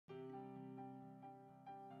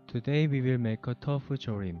Today we will make a tofu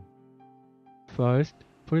jorim. First,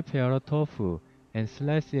 prepare a tofu and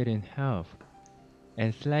slice it in half,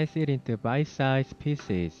 and slice it into bite-sized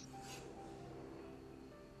pieces.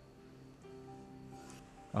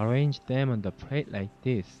 Arrange them on the plate like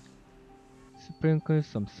this. Sprinkle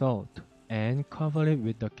some salt and cover it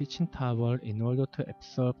with a kitchen towel in order to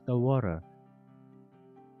absorb the water.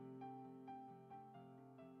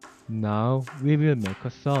 Now we will make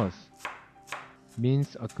a sauce.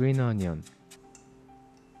 Mince a green onion.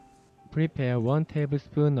 Prepare 1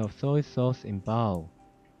 tablespoon of soy sauce in bowl.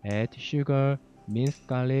 Add sugar, minced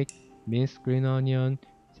garlic, minced green onion,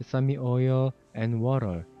 sesame oil, and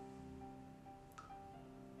water.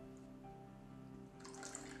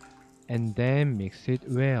 And then mix it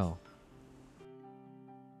well.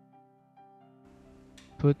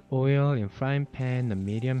 Put oil in frying pan on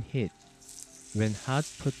medium heat. When hot,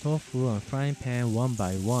 put tofu on frying pan one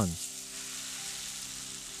by one.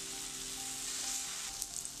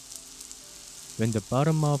 When the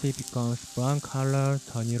bottom of it becomes brown color,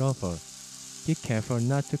 turn it over. Be careful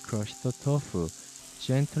not to crush the tofu.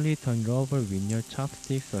 Gently turn it over with your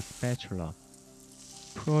chopsticks or spatula.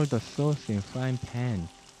 Pour the sauce in frying pan.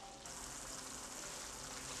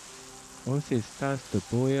 Once it starts to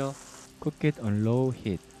boil, cook it on low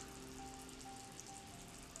heat.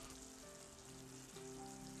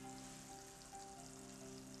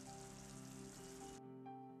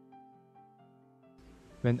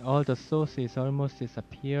 When all the sauces almost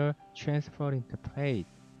disappear, transfer into plate.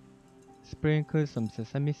 Sprinkle some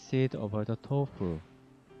sesame seed over the tofu.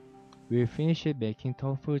 We'll finish it making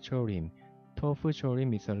tofu jorim. Tofu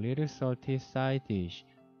jorim is a little salty side dish,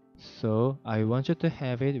 so I want you to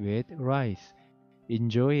have it with rice.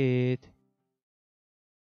 Enjoy it!